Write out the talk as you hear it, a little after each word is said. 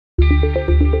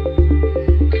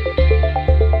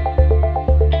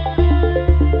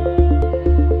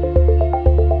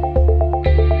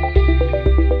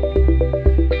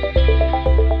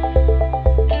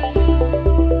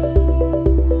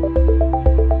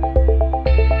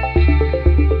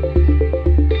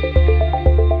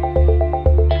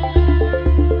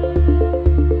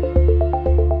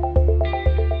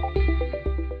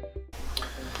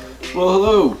Well,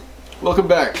 hello! Welcome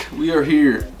back. We are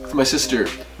here with my sister,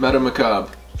 Madame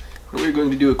Macabre, and we're going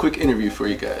to do a quick interview for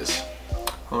you guys.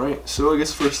 Alright, so I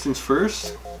guess first things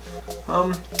first,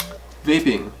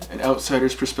 vaping, an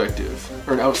outsider's perspective,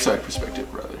 or an outside perspective,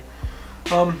 rather.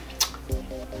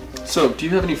 So, do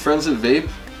you have any friends that vape?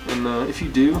 And if you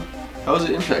do, how has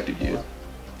it impacted you?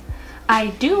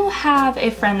 I do have a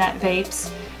friend that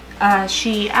vapes.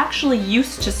 She actually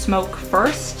used to smoke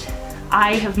first.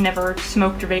 I have never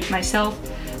smoked or vaped myself,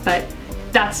 but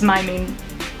that's my main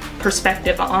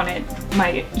perspective on it.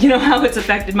 You know how it's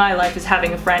affected my life is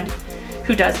having a friend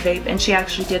who does vape, and she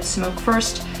actually did smoke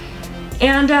first.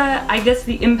 And I guess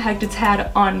the impact it's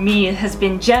had on me has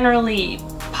been generally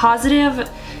positive,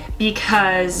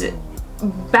 because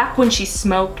back when she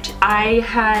smoked, I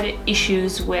had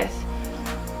issues with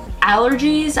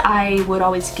allergies. I would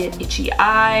always get itchy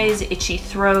eyes, itchy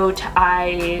throat,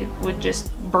 I would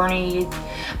just burny.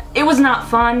 It was not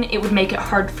fun. It would make it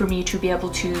hard for me to be able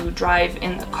to drive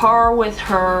in the car with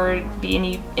her,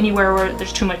 be anywhere where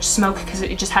there's too much smoke, because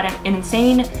it just had an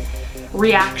insane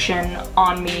reaction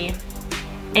on me.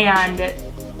 And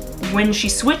when she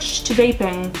switched to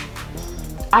vaping,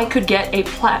 I could get a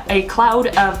cloud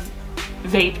of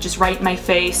vape just right in my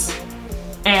face,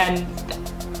 and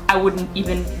I wouldn't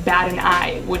even bat an eye.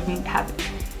 It wouldn't have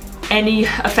any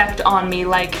effect on me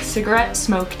like cigarette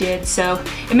smoke did. So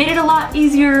it made it a lot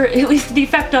easier, at least the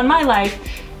effect on my life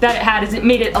that it had is it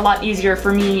made it a lot easier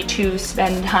for me to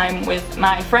spend time with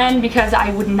my friend, because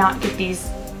I would not get these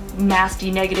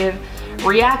nasty negative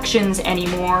reactions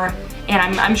anymore.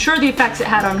 And I'm sure the effects it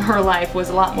had on her life was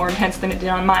a lot more intense than it did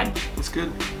on mine. That's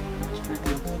good. That's pretty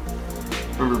good.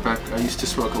 I remember back, I used to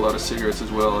smoke a lot of cigarettes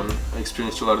as well, and I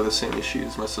experienced a lot of the same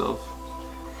issues myself.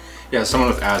 Yeah, someone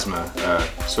with asthma,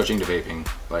 switching to vaping,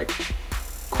 like,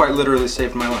 quite literally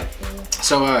saved my life.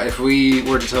 So if we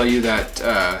were to tell you that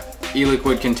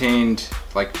e-liquid contained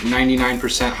like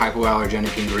 99%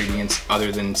 hypoallergenic ingredients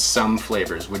other than some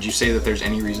flavors, would you say that there's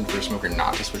any reason for a smoker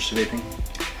not to switch to vaping?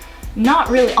 Not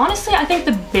really. Honestly, I think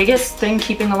the biggest thing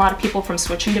keeping a lot of people from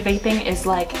switching to vaping is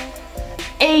like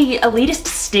a elitist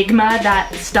stigma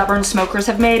that stubborn smokers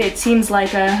have made. It seems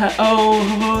like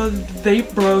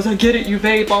vape bros, I get it, you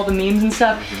vape, all the memes and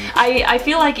stuff. I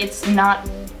feel like it's not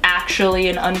actually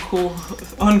an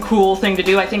uncool thing to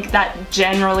do. I think that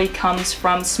generally comes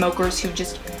from smokers who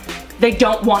they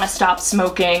don't want to stop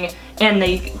smoking, and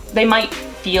they might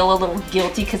feel a little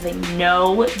guilty because they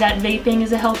know that vaping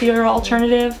is a healthier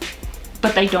alternative,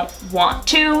 but they don't want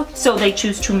to, so they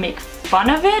choose to make fun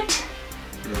of it.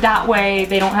 That way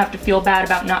they don't have to feel bad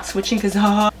about not switching, because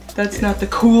that's not the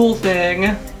cool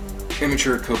thing.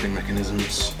 Immature coping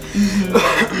mechanisms.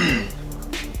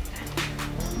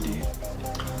 Indeed.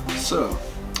 So,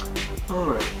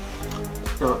 alright.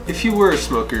 Now, if you were a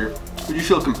smoker, would you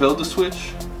feel compelled to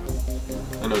switch?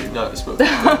 I know you're not a smoker.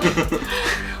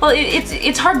 Well,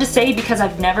 it's hard to say because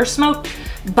I've never smoked,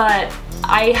 but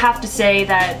I have to say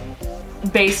that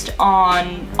based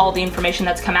on all the information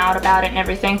that's come out about it and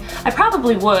everything, I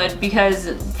probably would,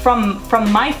 because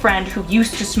from my friend who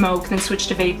used to smoke then switched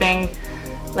to vaping,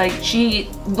 like, she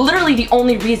literally, the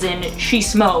only reason she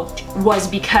smoked was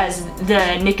because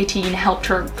the nicotine helped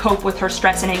her cope with her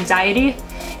stress and anxiety,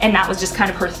 and that was just kind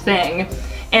of her thing.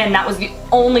 And that was the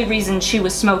only reason she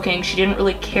was smoking. She didn't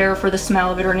really care for the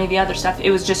smell of it or any of the other stuff. It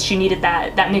was just she needed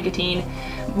that nicotine.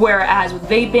 Whereas with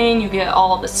vaping, you get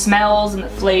all the smells and the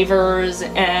flavors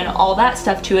and all that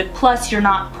stuff to it. Plus, you're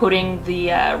not putting the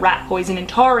rat poison and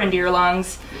tar into your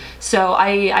lungs. So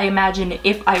I imagine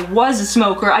if I was a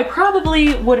smoker, I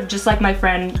probably would have, just like my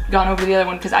friend, gone over the other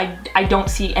one, because I don't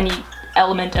see any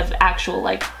element of actual,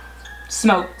 like,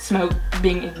 smoke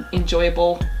being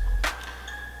enjoyable.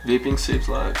 Vaping saves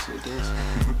lives, it does.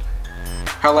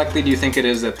 How likely do you think it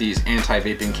is that these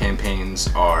anti-vaping campaigns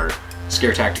are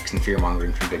scare tactics and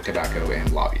fear-mongering from big tobacco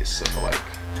and lobbyists alike?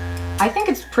 I think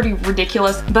it's pretty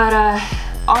ridiculous, but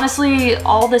honestly,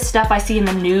 all this stuff I see in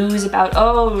the news about,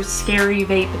 oh, scary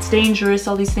vape, it's dangerous,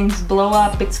 all these things blow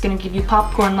up, it's gonna give you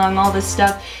popcorn lung, all this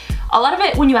stuff. A lot of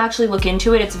it, when you actually look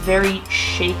into it, it's very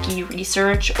shaky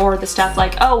research, or the stuff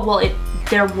like, oh, well,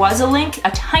 there was a link, a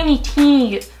tiny,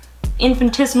 teeny,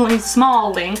 infinitesimally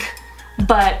small link,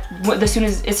 but as soon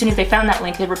as they found that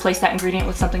link, they replaced that ingredient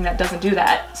with something that doesn't do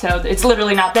that. So it's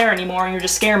literally not there anymore, and you're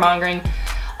just scaremongering.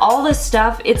 All this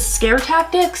stuff, it's scare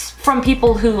tactics from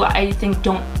people who I think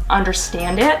don't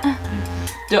understand it.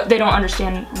 They don't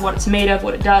understand what it's made of,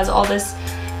 what it does, all this.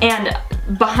 And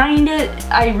behind it,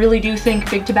 I really do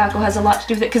think big tobacco has a lot to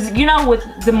do with it, because, you know, with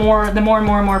the more and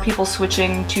more people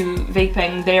switching to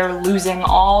vaping, they're losing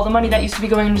all the money that used to be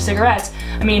going into cigarettes.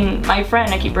 I mean, my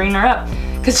friend, I keep bringing her up,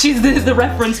 because she's the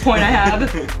reference point I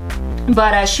have.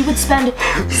 But she would spend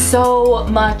so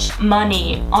much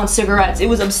money on cigarettes. It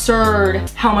was absurd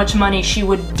how much money she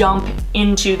would dump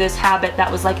into this habit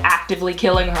that was like actively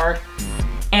killing her.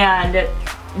 And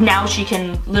now she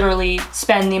can literally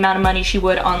spend the amount of money she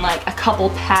would on like a couple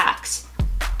packs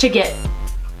to get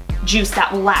juice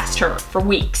that will last her for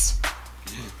weeks.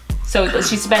 So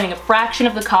she's spending a fraction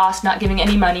of the cost, not giving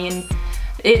any money, and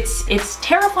it's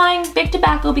terrifying big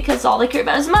tobacco because all they care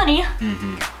about is money.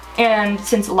 And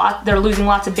since they're losing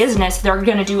lots of business, they're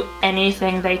gonna do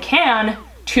anything they can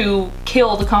to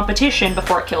kill the competition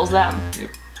before it kills them. Yep.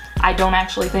 I don't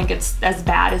actually think it's as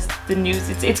bad as the news.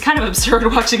 It's kind of absurd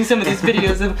watching some of these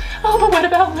videos of, oh, but what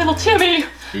about little Timmy?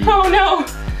 Oh no.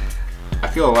 I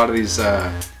feel a lot of these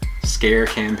scare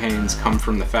campaigns come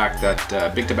from the fact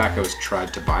that big tobacco has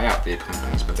tried to buy out vape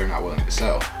companies, but they're not willing to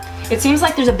sell. It seems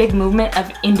like there's a big movement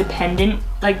of independent,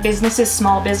 like businesses,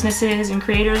 small businesses and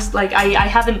creators. Like I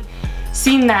haven't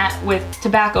seen that with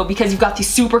tobacco because you've got these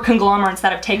super conglomerates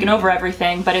that have taken over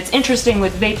everything, but it's interesting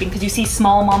with vaping because you see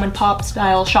small mom and pop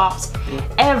style shops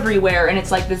everywhere, and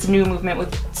it's like this new movement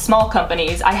with small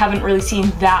companies. I haven't really seen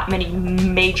that many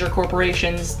major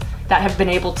corporations that have been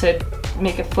able to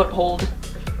make a foothold.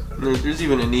 There's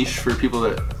even a niche for people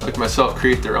that, like myself,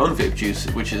 create their own vape juice,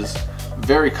 which is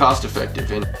very cost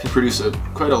effective and can produce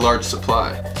quite a large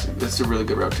supply. So that's a really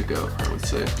good route to go, I would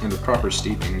say. And with proper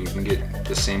steeping, you can get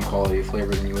the same quality of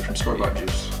flavor than you would from store-bought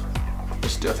juice.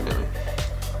 Most definitely.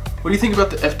 What do you think about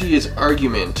the FDA's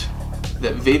argument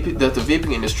that the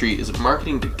vaping industry is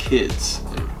marketing to kids?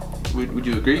 And would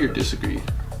you agree or disagree?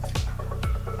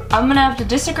 I'm gonna have to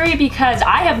disagree because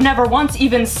I have never once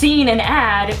even seen an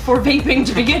ad for vaping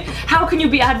to begin. How can you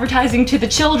be advertising to the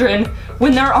children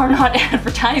when there are not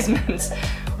advertisements?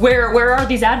 Where are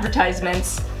these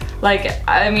advertisements? Like,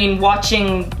 I mean,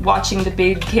 watching the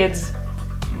big kids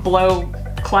blow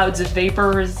clouds of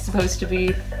vapor is supposed to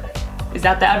be. Is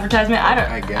that the advertisement?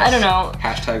 I don't know.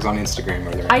 Hashtags on Instagram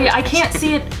or their I can't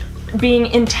see it being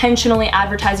intentionally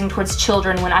advertising towards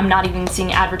children when I'm not even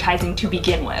seeing advertising to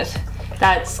begin with.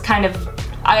 That's kind of,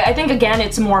 I think again,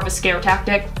 it's more of a scare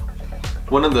tactic.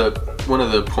 One of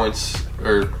the points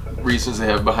or reasons they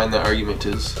have behind that argument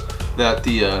is that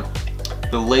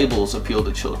the labels appeal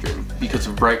to children because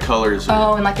of bright colors.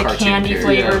 Oh, and like the candy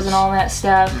flavors and all that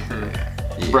stuff.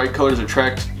 Mm-hmm. Yeah. Bright colors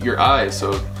attract your eyes,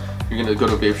 so you're gonna go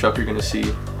to a vape shop, you're gonna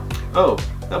see, oh,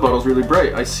 that bottle's really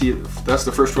bright. I see it. That's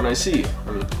the first one I see.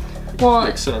 I mean, well,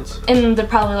 makes sense. And they're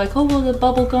probably like, oh, well, the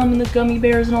bubble gum and the gummy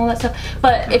bears and all that stuff.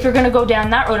 But if you're gonna go down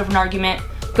that road of an argument,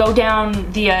 go down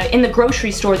in the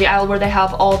grocery store, the aisle where they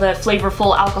have all the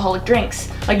flavorful alcoholic drinks.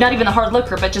 Like not even the hard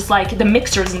liquor, but just like the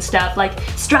mixers and stuff, like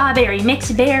strawberry,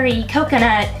 mixed berry,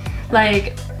 coconut.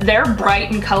 Like they're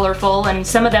bright and colorful, and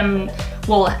some of them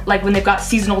will, like when they've got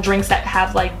seasonal drinks that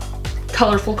have like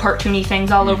colorful cartoony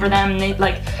things all over them. They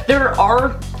there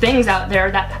are things out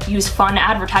there that use fun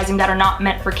advertising that are not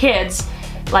meant for kids.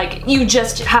 Like, you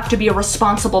just have to be a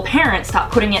responsible parent,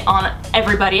 stop putting it on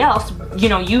everybody else. You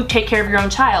know, you take care of your own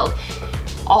child.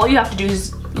 All you have to do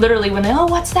is literally when they, oh,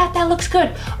 what's that? That looks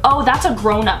good. Oh, that's a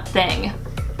grown-up thing.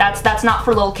 That's not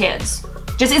for little kids.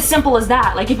 Just as simple as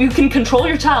that. Like, if you can control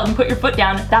your child and put your foot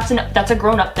down, that's a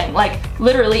grown-up thing. Like,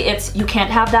 literally, it's, you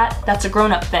can't have that, that's a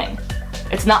grown-up thing.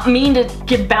 It's not mean to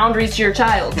give boundaries to your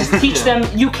child. Just teach them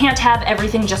you can't have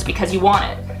everything just because you want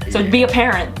it. So be a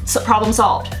parent, problem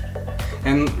solved.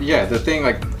 And yeah, the thing,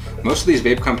 like, most of these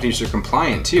vape companies are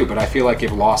compliant too, but I feel like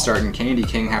if Lost Art and Candy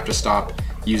King have to stop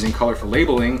using colorful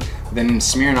labeling, then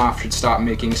Smirnoff should stop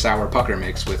making sour pucker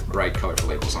mix with bright colorful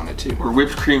labels on it too. Or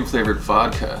whipped cream flavored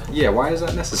vodka. Yeah, why is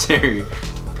that necessary?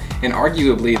 And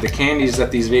arguably, the candies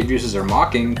that these vape juices are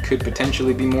mocking could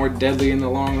potentially be more deadly in the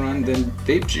long run than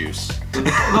vape juice. And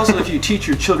also, if you teach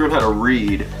your children how to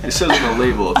read, it says on the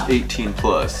label it's 18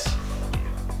 plus.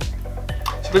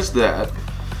 So there's that.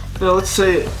 Now let's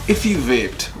say, if you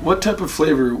vaped, what type of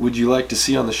flavor would you like to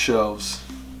see on the shelves?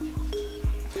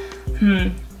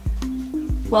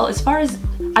 Well, as far as,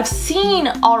 I've seen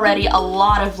already a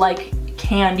lot of like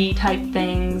candy type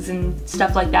things and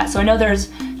stuff like that, so I know there's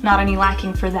not any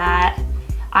lacking for that.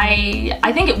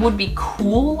 I think it would be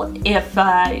cool if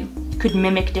you could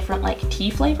mimic different like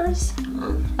tea flavors.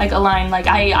 Like a line, like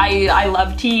I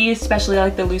love tea, especially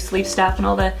like the loose leaf stuff and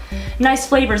all the nice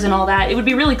flavors and all that. It would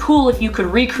be really cool if you could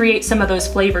recreate some of those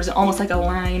flavors, almost like a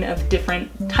line of different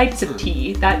types of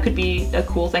tea. That could be a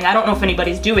cool thing. I don't know if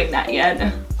anybody's doing that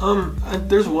yet.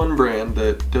 There's one brand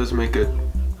that does make a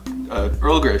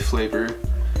Earl Grey flavor,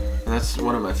 and that's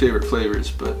one of my favorite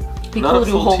flavors, but Be Not cool a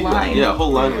to do a full whole tea line. Yeah, a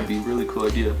whole line would be a really cool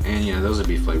idea. And you know, those would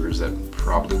be flavors that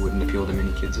probably wouldn't appeal to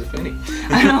many kids, if any.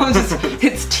 I know,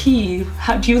 it's tea.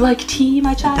 Do you like tea,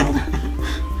 my child?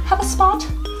 Have a spot?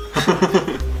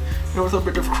 With a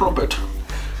bit of crumpet.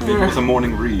 Maybe with a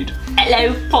morning read.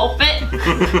 Hello, Puppet.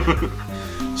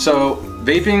 So,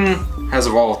 vaping has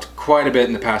evolved quite a bit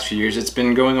in the past few years. It's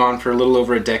been going on for a little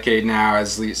over a decade now,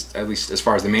 at least as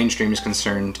far as the mainstream is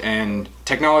concerned, and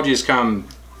technology has come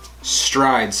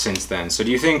strides since then. So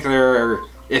do you think there,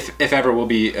 if ever, will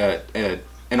be an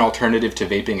alternative to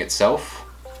vaping itself?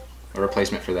 A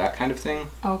replacement for that kind of thing?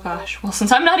 Oh gosh, well,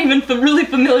 since I'm not even really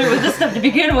familiar with this stuff to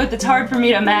begin with, it's hard for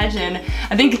me to imagine.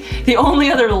 I think the only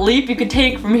other leap you could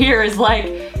take from here is like,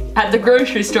 at the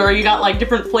grocery store, you got like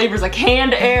different flavors like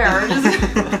canned air.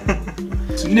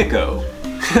 It's Nico.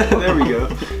 There we go.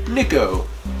 Nico.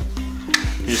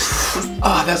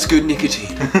 Ah, that's good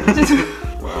nicotine.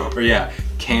 Wow. Or yeah,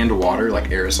 canned water, like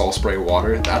aerosol spray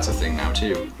water. That's a thing now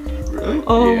too. Really?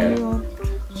 Oh, yeah.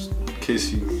 In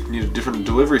case you need a different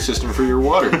delivery system for your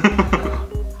water.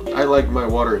 I like my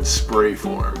water in spray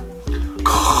form.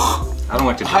 I don't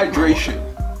like to drink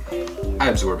Hydration. I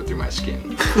absorb it through my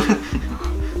skin.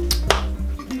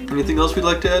 Anything else we'd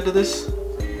like to add to this?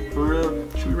 Or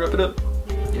should we wrap it up?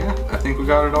 Yeah, I think we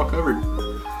got it all covered.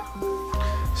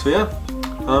 So yeah,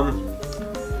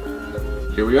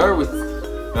 here we are with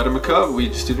Madame Macabre. We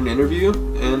just did an interview,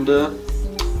 and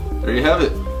there you have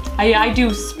it. I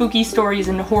do spooky stories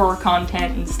and horror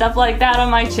content and stuff like that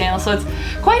on my channel, so it's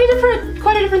quite a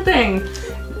different thing.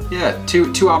 Yeah,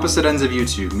 two opposite ends of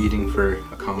YouTube meeting for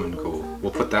a common goal.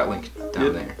 We'll put that link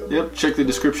down there. Yep, check the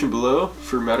description below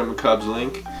for Madame Macabre's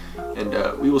link,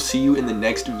 and we will see you in the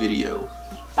next video.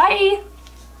 Bye!